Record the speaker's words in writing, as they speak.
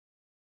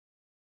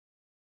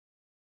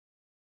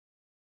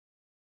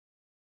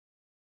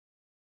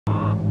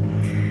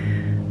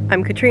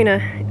I'm Katrina,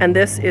 and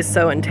this is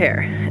Sew and Tare.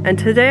 And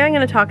today I'm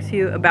going to talk to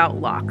you about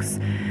locks.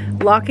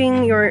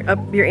 Locking your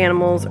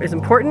animals is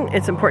important.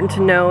 It's important to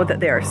know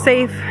that they are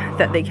safe,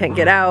 that they can't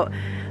get out,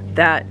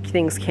 that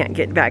things can't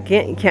get back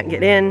in, can't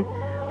get in.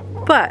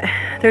 But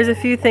there's a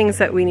few things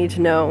that we need to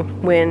know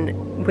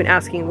when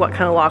asking what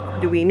kind of lock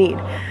do we need.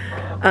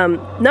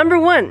 Number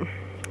one,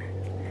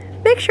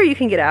 make sure you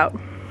can get out.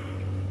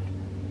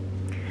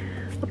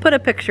 I'll put a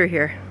picture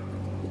here.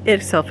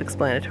 It's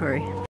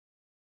self-explanatory.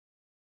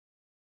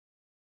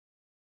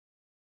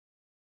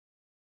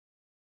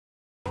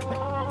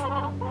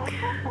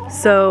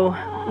 So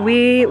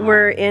we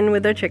were in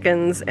with our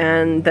chickens,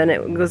 and then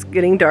it was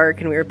getting dark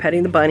and we were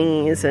petting the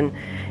bunnies, and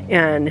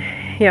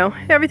you know,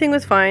 everything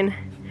was fine.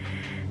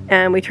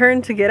 And we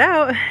turned to get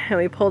out and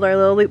we pulled our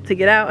little loop to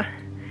get out,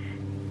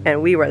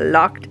 and we were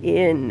locked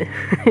in.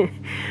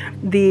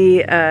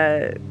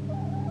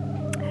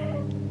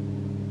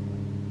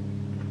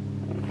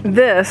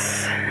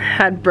 This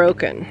had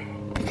broken.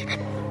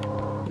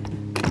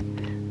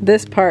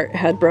 This part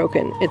had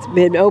broken. It's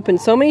been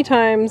opened so many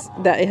times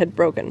that it had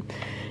broken.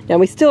 Now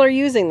we still are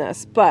using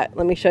this, but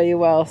let me show you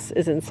what else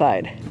is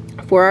inside.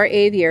 For our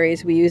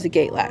aviaries, we use a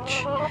gate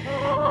latch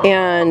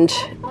and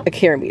a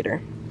carabiner.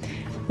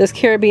 This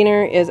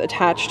carabiner is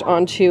attached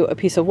onto a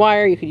piece of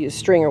wire. You could use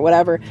string or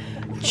whatever,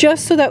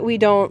 just so that we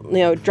don't, you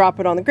know,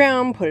 drop it on the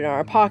ground, put it in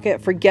our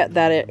pocket, forget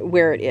that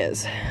where it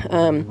is.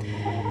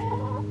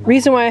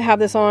 Reason why I have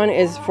this on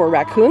is for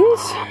raccoons.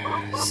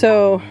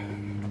 So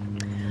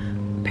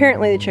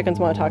apparently the chickens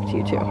want to talk to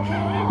you too.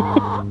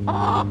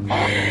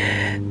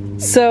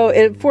 So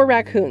for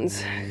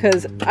raccoons,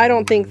 because I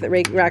don't think that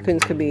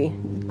raccoons could be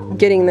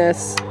getting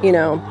this, you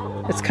know,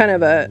 it's kind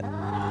of a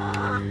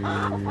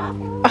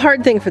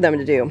hard thing for them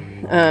to do.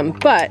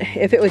 But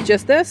if it was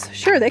just this,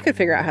 sure, they could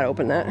figure out how to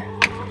open that.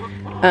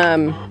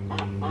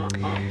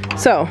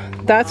 So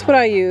that's what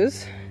I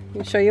use.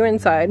 I'll show you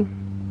inside.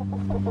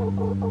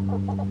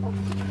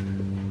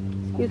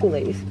 Excuse me,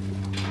 ladies.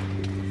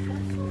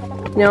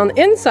 Now on the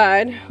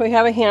inside, we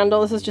have a handle.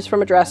 This is just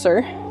from a dresser.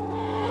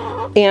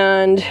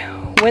 And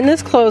when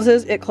this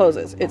closes, it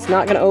closes. It's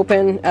not going to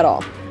open at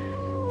all.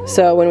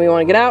 So when we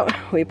want to get out,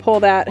 we pull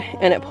that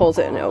and it pulls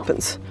it and it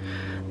opens.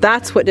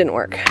 That's what didn't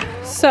work.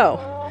 So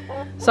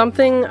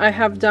something I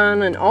have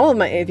done in all of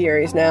my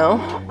aviaries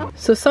now.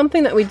 So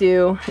something that we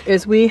do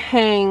is we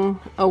hang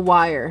a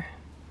wire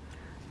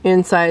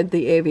inside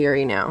the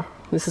aviary now.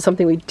 This is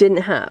something we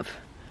didn't have.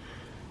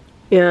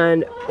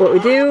 And what we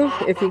do,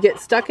 if you get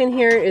stuck in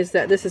here, is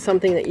that this is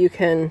something that you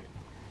can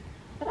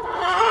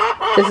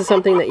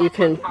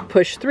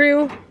push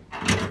through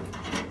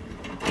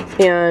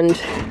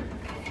and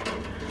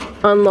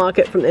unlock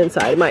it from the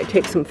inside. It might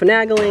take some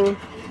finagling,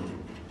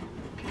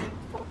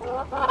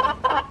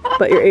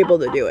 but you're able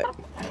to do it.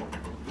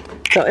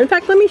 So in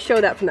fact, let me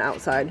show that from the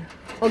outside.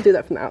 I'll do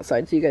that from the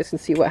outside so you guys can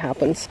see what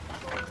happens.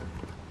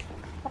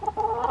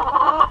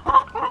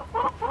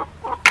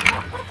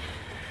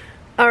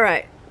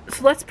 Alright,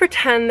 so let's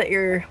pretend that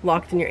you're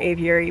locked in your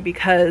aviary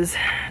because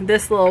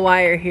this little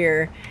wire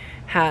here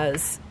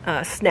has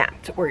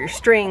snapped, or your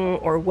string,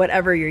 or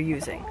whatever you're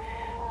using.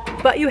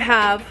 But you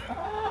have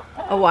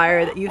a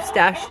wire that you've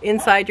stashed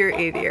inside your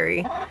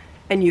aviary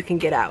and you can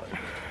get out.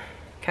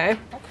 Okay?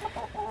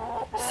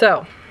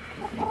 So,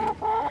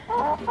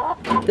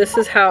 this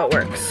is how it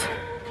works.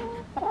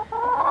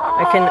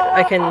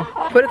 I can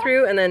put it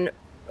through and then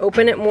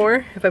open it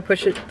more if I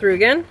push it through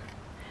again.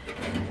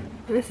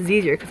 And this is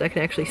easier because I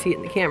can actually see it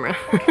in the camera.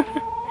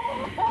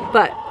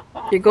 But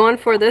you're going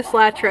for this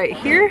latch right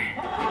here.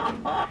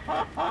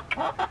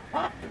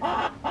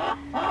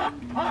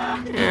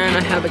 And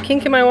I have a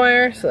kink in my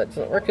wire, so that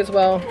doesn't work as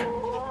well.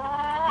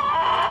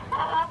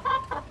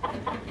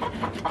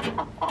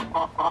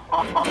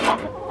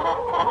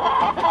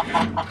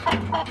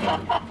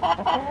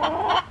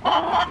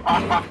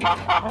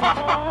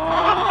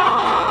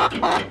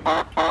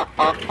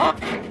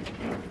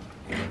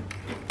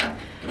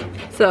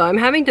 So I'm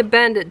having to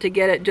bend it to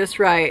get it just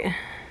right.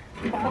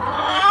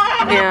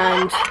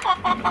 And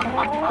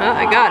well,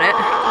 I got it.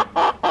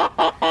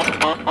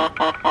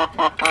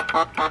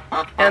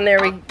 And there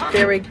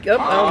we go.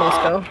 I almost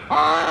go.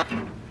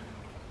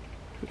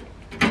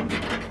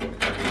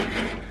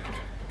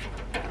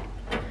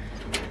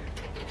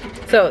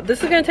 So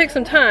this is going to take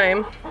some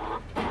time,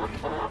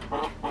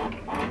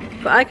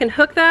 but I can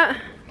hook that,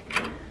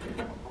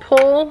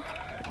 pull,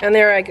 and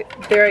there I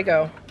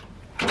go.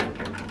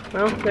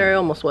 Well, there I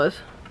almost was.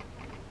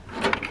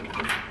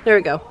 There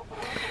we go.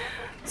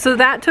 So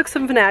that took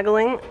some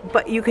finagling,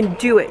 but you can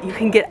do it. You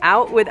can get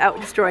out without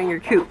destroying your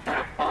coop.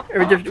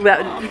 Or you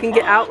can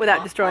get out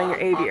without destroying your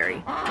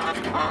aviary.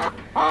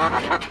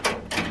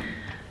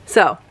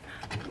 So,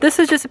 this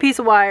is just a piece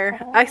of wire.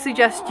 I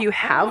suggest you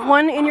have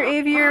one in your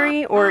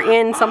aviary or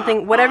in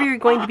something, whatever you're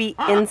going to be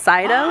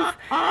inside of.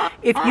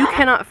 If you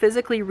cannot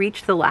physically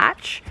reach the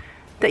latch,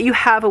 that you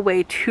have a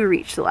way to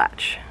reach the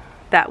latch.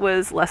 That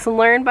was lesson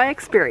learned by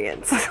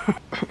experience.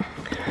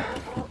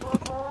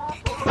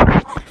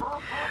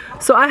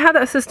 So I have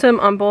that system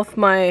on both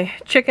my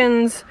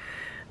chickens,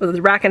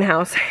 the raccoon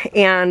house,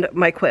 and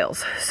my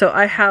quails. So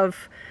I have,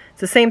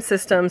 it's the same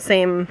system,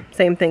 same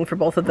thing for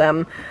both of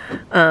them.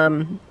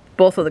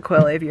 Both of the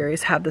quail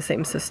aviaries have the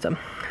same system.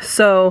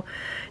 So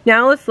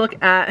now let's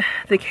look at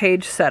the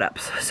cage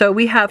setups. So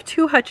we have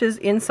 2 hutches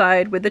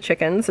inside with the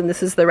chickens, and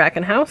this is the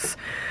raccoon house.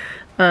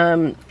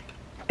 And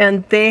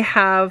they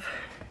have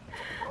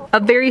a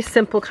very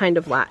simple kind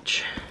of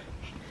latch.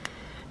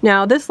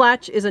 Now this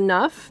latch is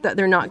enough that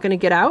they're not going to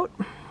get out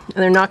and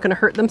they're not going to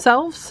hurt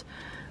themselves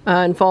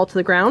and fall to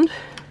the ground.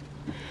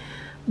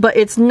 But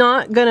it's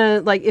not going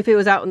to, like if it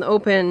was out in the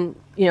open,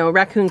 you know, a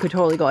raccoon could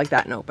totally go like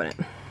that and open it,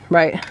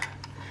 right?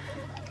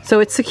 So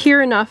it's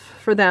secure enough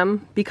for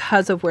them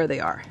because of where they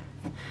are.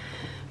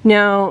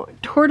 Now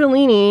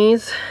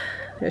Tortellini's,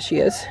 there she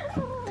is.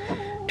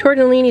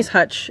 Tortellini's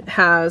hutch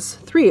has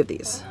 3 of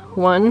these.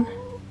 1,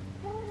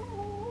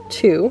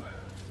 2,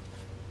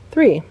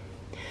 3.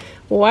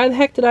 Well, why the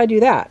heck did I do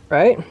that,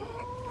 right?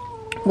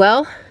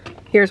 Well,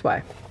 here's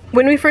why.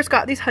 When we first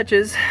got these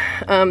hutches,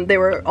 they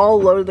were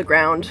all low to the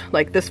ground,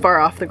 like this far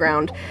off the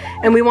ground,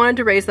 and we wanted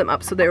to raise them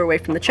up so they were away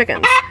from the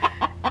chickens.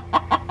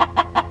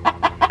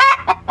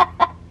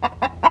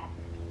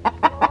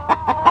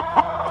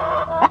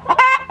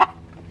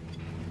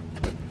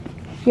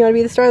 You want to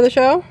be the star of the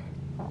show?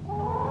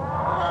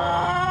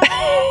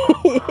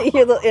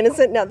 You're a little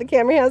innocent now the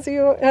camera has it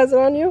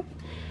on you.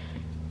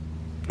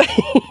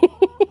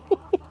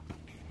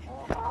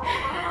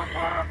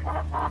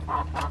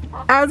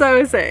 As I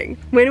was saying,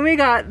 when we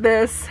got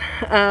this,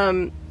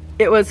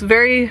 it was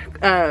very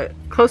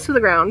close to the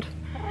ground.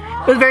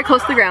 It was very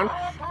close to the ground.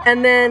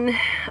 And then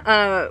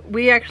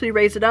we actually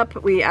raised it up.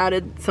 We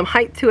added some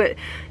height to it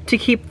to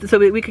keep, so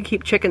we could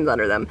keep chickens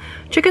under them.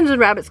 Chickens and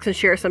rabbits can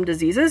share some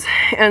diseases,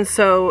 and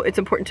so it's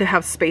important to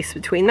have space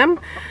between them.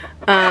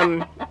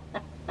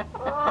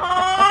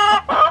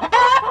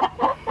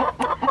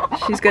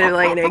 She's gonna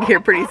lay an egg here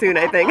pretty soon,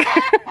 I think.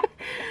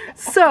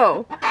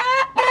 So,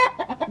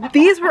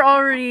 these were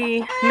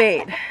already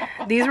made.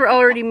 These were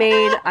already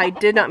made. I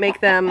did not make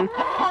them,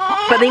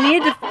 but they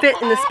needed to fit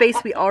in the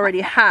space we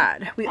already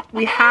had.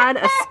 We had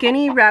a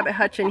skinny rabbit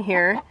hutch in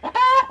here.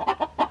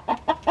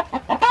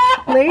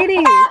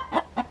 Lady,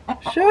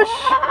 shush.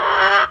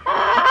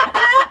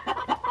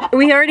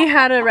 We already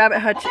had a rabbit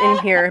hutch in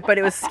here, but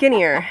it was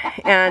skinnier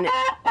and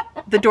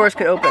the doors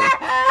could open.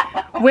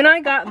 When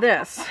I got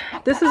this,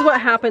 this is what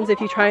happens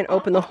if you try and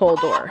open the whole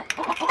door.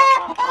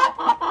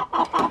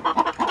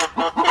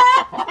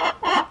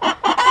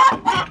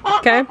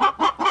 Okay,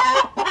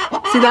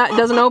 see that? It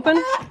doesn't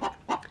open.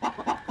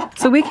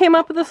 So we came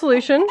up with a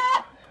solution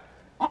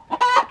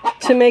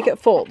to make it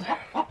fold.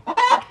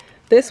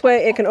 This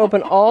way it can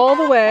open all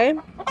the way,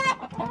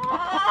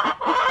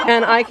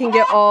 and I can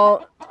get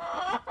all,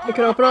 it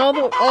can open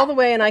all the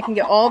way, and I can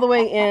get all the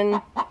way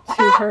in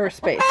to her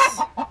space.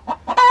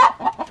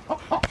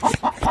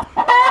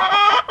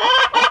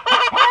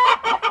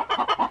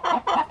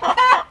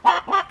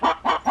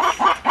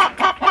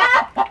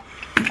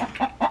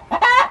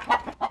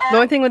 The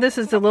only thing with this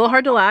is it's a little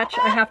hard to latch.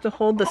 I have to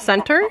hold the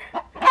center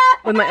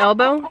with my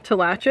elbow to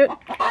latch it,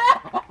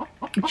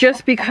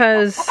 just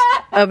because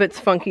of its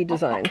funky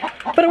design.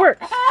 But it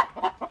works.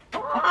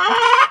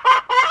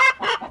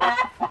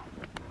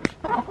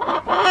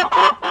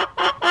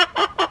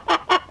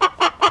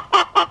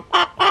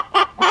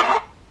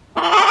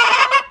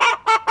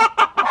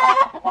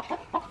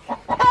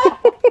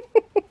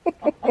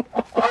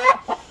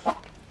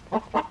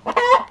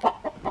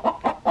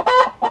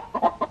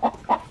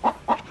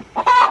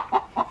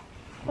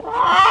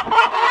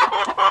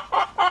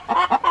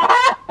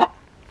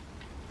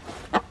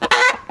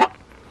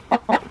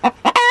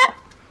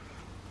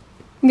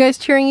 You guys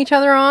cheering each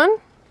other on?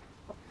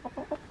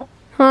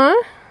 Huh?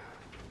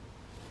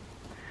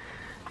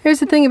 Here's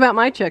the thing about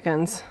my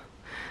chickens.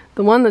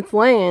 The one that's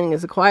laying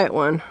is a quiet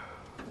one.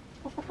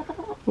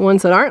 The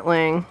ones that aren't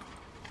laying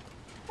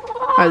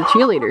are the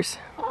cheerleaders.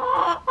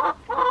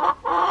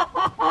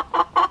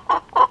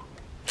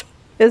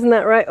 Isn't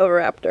that right,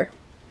 Oviraptor?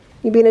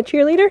 You being a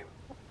cheerleader?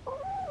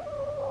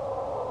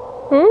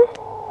 Hmm?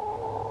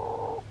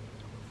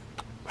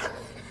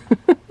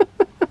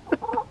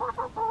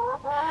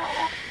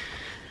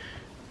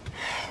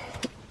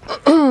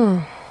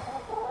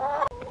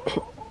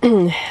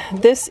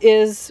 This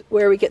is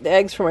where we get the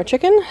eggs from our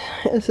chicken.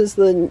 This is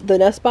the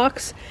nest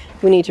box.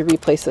 We need to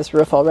replace this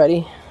roof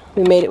already.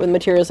 We made it with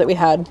materials that we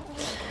had.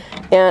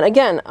 And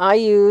again, I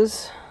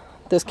use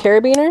this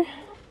carabiner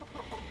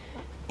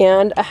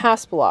and a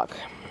hasp block.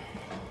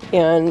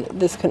 And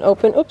this can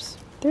open, oops,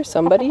 there's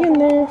somebody in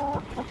there.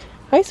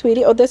 Hi,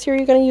 sweetie. Oh, this year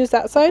you're going to use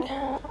that side?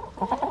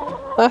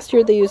 Last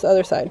year they used the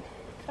other side.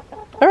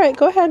 All right,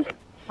 go ahead.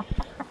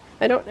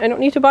 I don't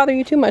need to bother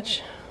you too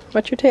much.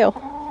 Watch your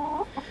tail.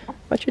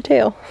 Watch your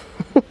tail.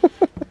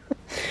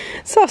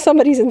 So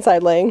somebody's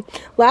inside laying.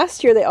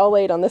 Last year they all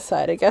laid on this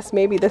side. I guess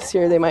maybe this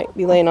year they might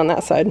be laying on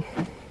that side.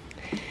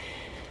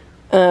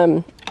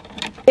 Anyway,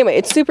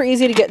 it's super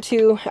easy to get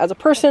to as a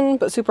person,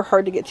 but super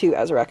hard to get to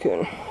as a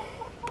raccoon.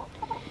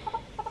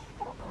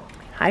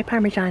 Hi,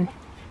 Parmesan.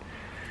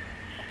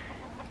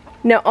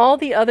 Now all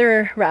the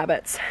other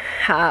rabbits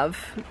have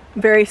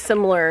very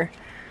similar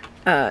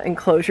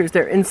enclosures.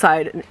 They're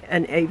inside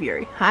an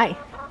aviary. Hi.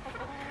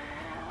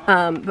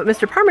 But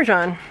Mr.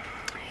 Parmesan,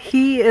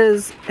 he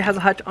has a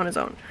hutch on his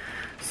own.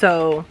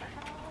 So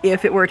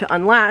if it were to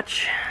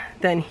unlatch,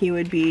 then he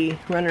would be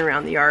running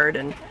around the yard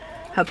and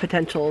have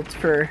potential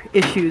for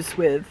issues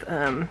with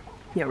you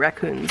know,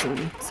 raccoons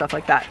and stuff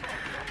like that.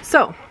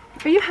 So,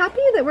 are you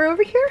happy that we're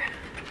over here?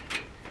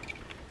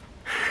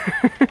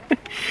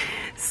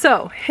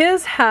 So,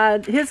 his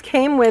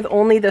came with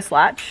only this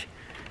latch,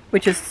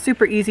 which is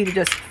super easy to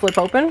just flip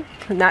open,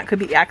 and that could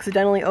be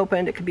accidentally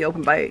opened. It could be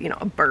opened by, you know,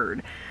 a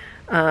bird,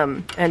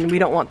 and we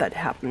don't want that to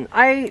happen.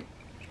 I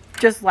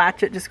just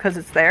latch it just because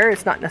it's there.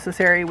 It's not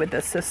necessary with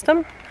this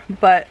system,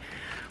 but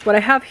what I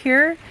have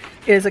here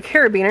is a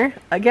carabiner,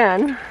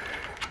 again,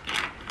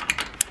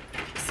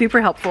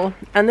 super helpful,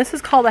 and this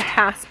is called a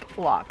hasp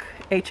lock,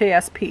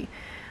 H-A-S-P.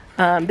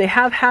 They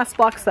have hasp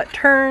locks that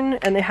turn,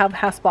 and they have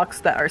hasp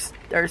locks that are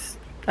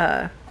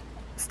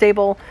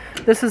stable.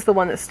 This is the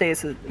one that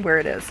stays where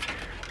it is.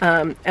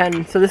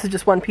 And so this is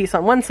just one piece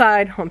on one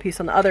side, one piece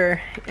on the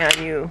other, and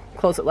you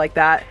close it like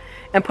that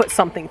and put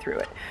something through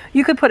it.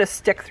 You could put a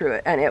stick through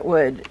it and it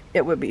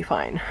would be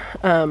fine.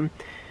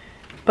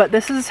 But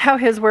this is how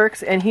his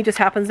works, and he just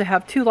happens to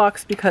have two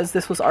locks because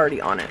this was already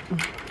on it.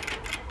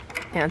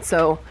 And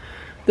so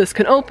this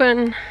can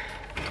open,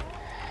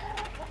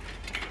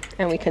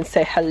 and we can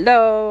say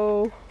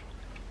hello.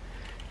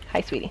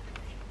 Hi, sweetie.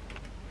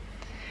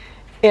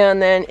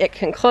 And then it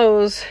can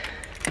close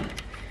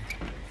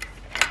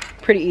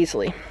pretty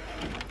easily.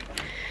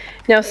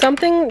 Now,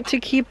 something to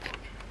keep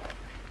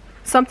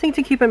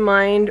in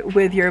mind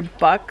with your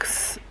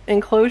bucks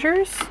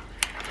enclosures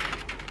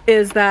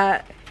is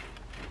that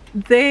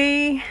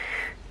they,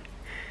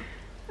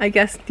 I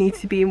guess, need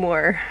to be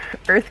more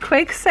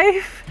earthquake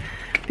safe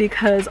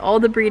because all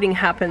the breeding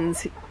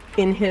happens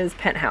in his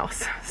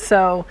penthouse.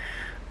 So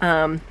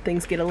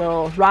things get a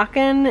little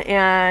rockin',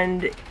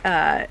 and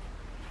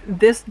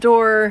this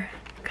door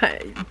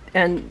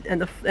and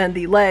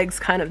the legs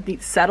kind of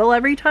need to settle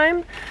every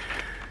time.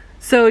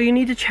 So you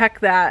need to check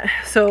that.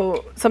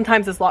 So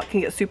sometimes this lock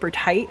can get super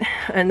tight,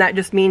 and that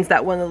just means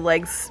that one of the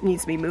legs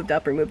needs to be moved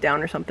up or moved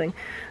down or something.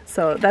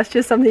 So that's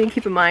just something to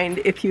keep in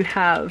mind if you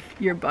have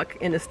your buck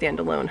in a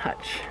standalone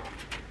hutch.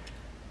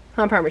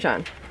 Huh,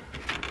 Parmesan?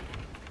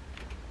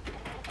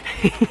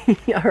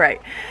 All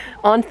right,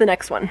 on to the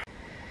next one.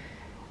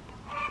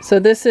 So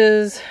this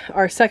is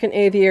our second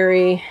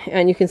aviary,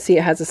 and you can see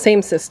it has the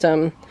same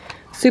system.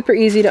 Super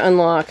easy to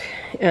unlock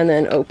and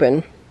then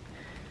open.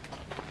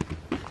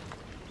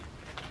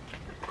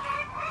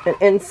 And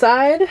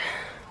inside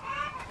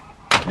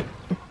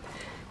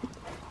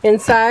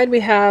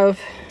we have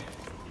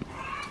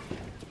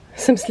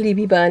some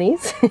sleepy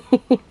bunnies.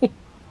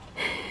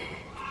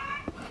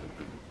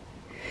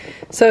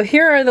 So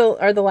here are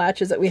the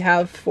latches that we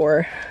have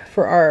for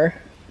our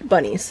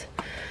bunnies.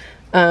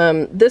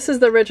 This is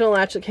the original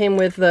latch that came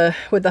with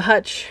the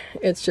hutch.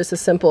 It's just a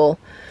simple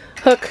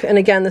hook, and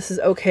again, this is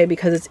okay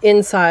because it's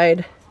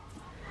inside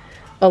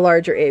a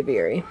larger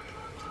aviary.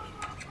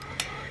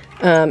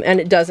 And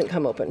it doesn't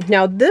come open.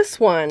 Now this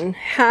one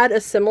had a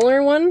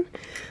similar one,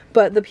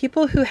 but the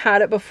people who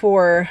had it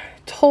before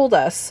told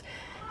us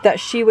that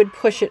she would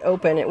push it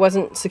open. It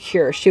wasn't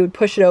secure. She would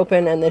push it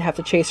open and they'd have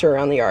to chase her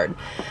around the yard.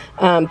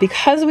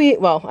 Because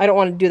well, I don't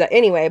want to do that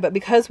anyway, but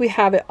because we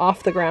have it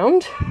off the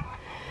ground,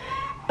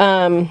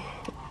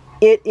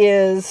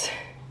 it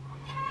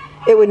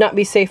would not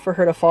be safe for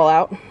her to fall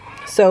out.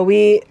 So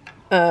we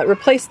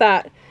replaced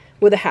that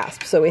with a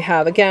hasp. So we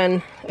have,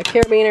 again, a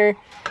carabiner,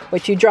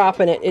 which you drop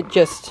and it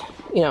just,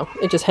 you know,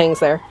 it just hangs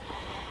there.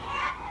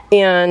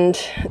 And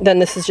then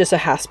this is just a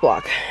hasp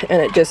block,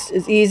 and it just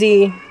is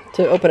easy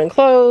to open and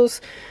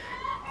close,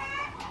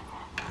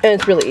 and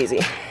it's really easy.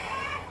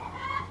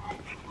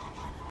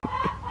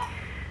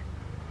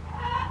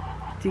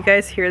 Do you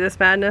guys hear this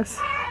madness?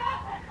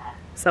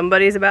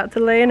 Somebody's about to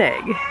lay an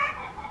egg.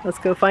 Let's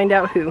go find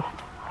out who.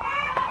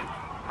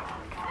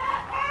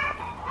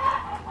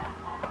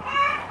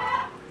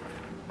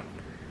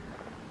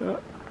 Oh,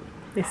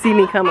 they see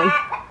me coming.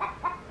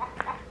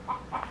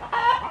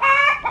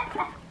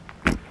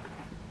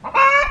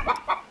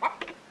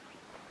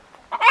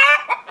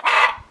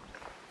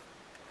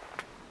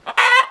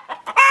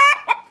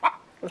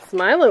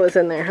 Milo is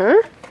in there, huh?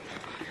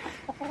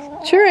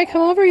 Sure, I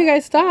come over, you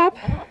guys stop.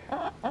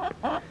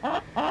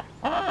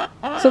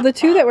 So the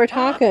two that we're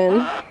talking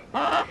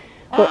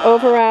were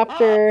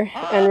Oviraptor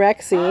and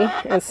Rexy,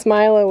 and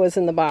Smilo was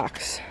in the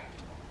box.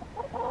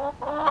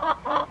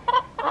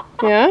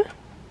 Yeah?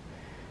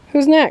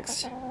 Who's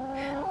next?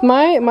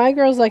 My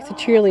girls like to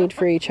cheerlead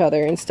for each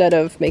other instead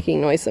of making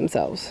noise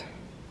themselves.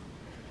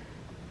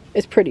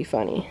 It's pretty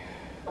funny.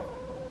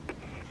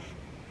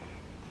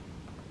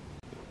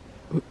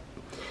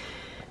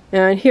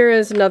 And here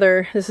is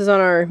another, this is on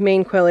our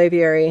main quail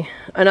aviary,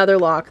 another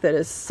lock that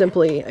is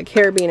simply a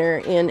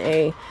carabiner in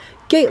a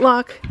gate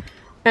lock,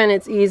 and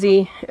it's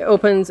easy. It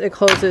opens, it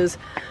closes.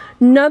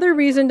 Another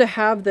reason to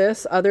have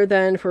this, other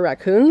than for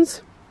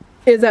raccoons,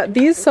 is that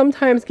these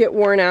sometimes get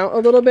worn out a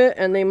little bit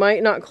and they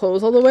might not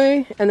close all the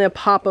way and they'll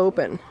pop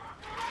open.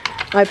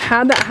 I've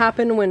had that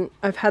happen when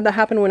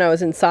I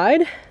was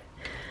inside,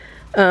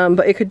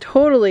 but it could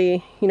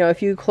totally, you know,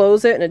 if you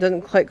close it and it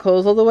doesn't quite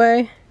close all the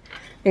way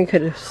and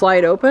could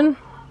slide open,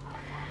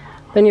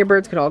 then your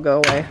birds could all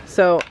go away.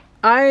 So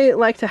I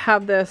like to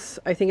have this.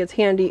 I think it's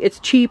handy. It's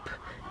cheap,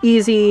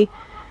 easy.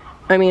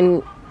 I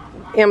mean,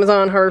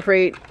 Amazon, Harbor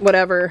Freight,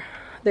 whatever,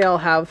 they all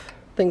have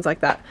things like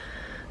that.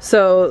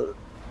 So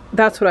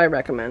that's what I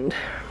recommend.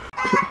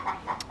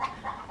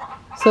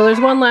 So there's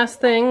one last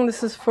thing.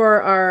 This is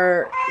for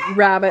our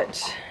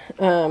rabbit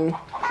grow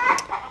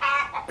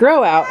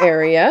out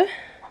area.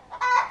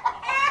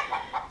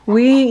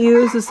 We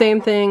use the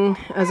same thing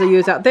as I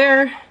use out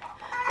there.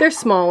 They're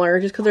smaller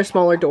just because they're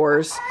smaller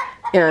doors,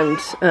 and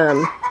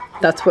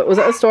that's what was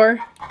at the store.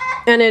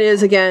 And it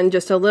is, again,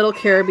 just a little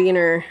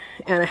carabiner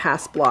and a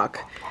hasp block,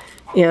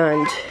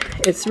 and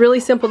it's really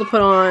simple to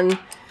put on.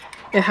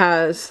 It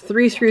has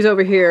 3 screws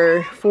over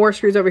here, 4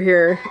 screws over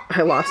here.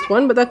 I lost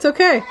one, but that's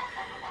okay.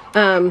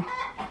 And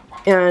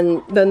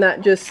then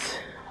that just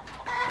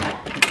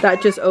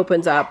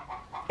opens up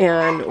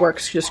and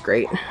works just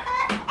great.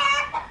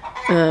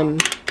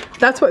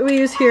 That's what we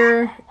use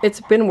here.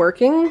 It's been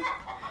working.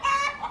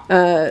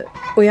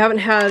 We haven't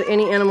had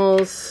any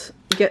animals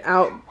get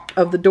out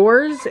of the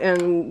doors,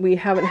 and we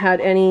haven't had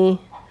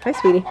any, hi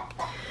sweetie,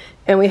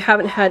 and we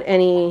haven't had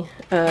any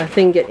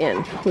thing get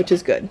in, which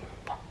is good.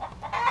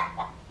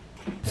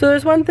 So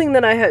there's one thing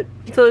I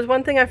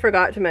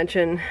forgot to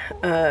mention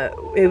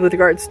with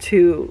regards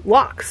to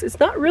locks. It's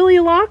not really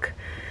a lock,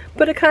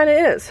 but it kind of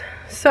is.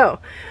 So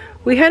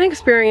we had an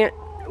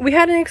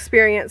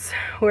experience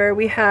where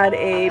we had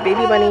a baby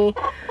bunny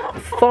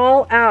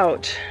fall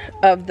out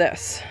of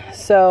this.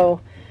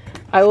 So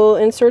I will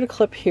insert a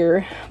clip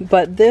here,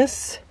 but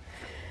this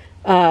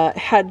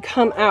had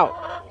come out.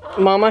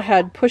 Mama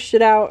had pushed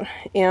it out,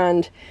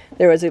 and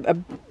there was a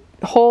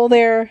hole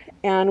there,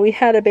 and we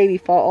had a baby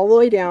fall all the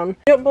way down. You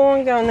don't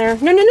belong down there.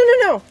 No, no, no, no,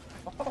 no.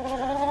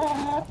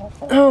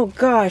 Oh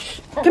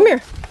gosh, come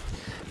here.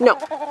 No,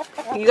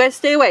 you guys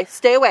stay away,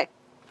 stay away.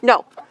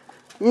 No,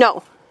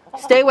 no,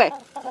 stay away.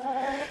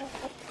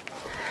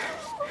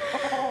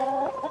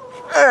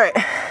 All right,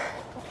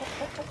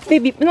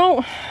 baby,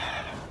 no.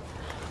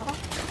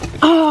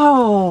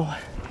 Oh,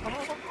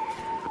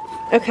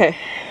 okay.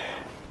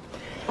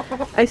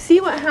 I see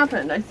what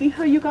happened. I see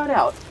how you got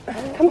out.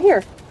 Come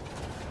here.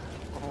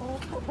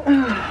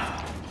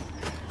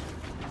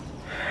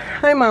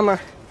 Hi, Mama.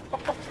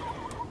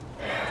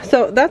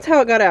 So that's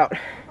how it got out.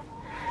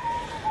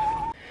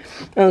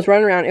 I was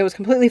running around. It was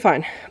completely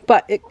fine,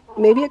 but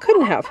maybe it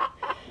couldn't have,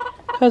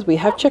 because we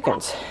have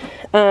chickens.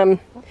 But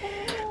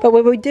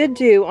what we did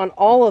do on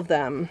all of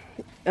them,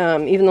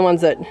 even the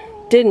ones that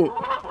didn't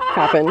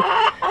happen,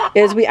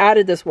 is we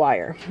added this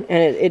wire,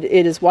 and it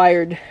is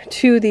wired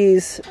to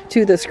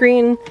the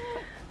screen.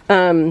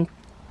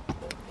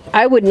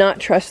 I would not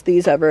trust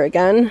these ever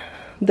again,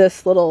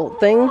 this little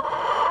thing,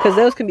 because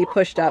those can be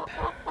pushed up,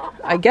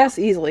 I guess,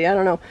 easily. I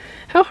don't know.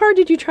 How hard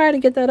did you try to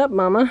get that up,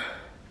 Mama?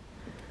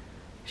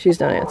 She's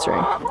not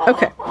answering.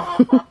 Okay.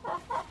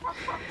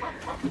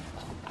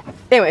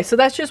 Anyway, so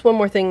that's just one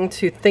more thing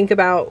to think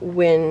about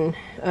when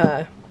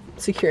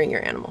securing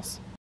your animals.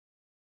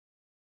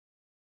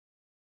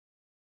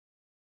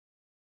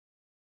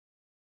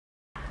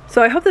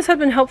 So I hope this has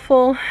been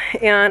helpful,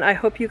 and I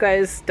hope you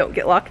guys don't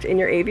get locked in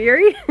your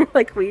aviary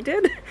like we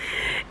did.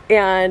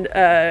 And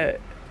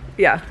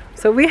yeah,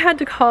 so we had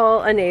to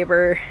call a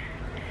neighbor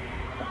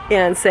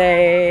and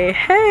say,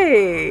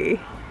 hey,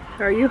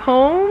 are you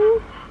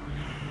home?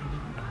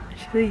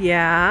 She said,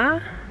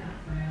 yeah.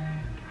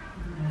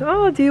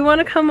 Oh, do you want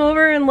to come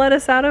over and let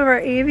us out of our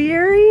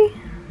aviary?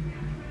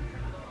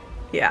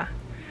 Yeah,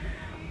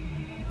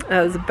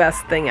 that was the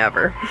best thing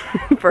ever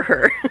for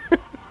her.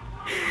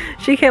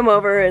 She came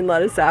over and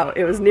let us out.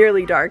 It was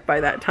nearly dark by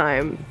that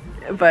time,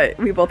 but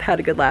we both had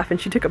a good laugh, and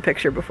she took a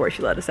picture before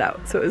she let us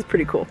out, so it was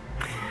pretty cool.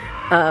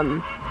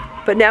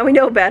 But now we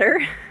know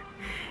better.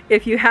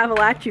 If you have a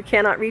latch you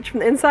cannot reach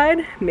from the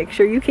inside, make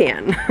sure you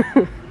can.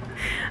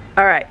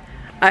 All right,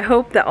 I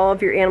hope that all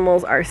of your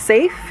animals are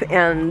safe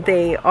and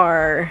they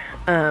are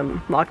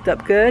locked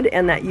up good,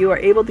 and that you are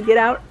able to get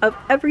out of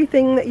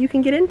everything that you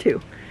can get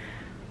into.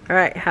 All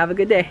right, have a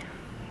good day.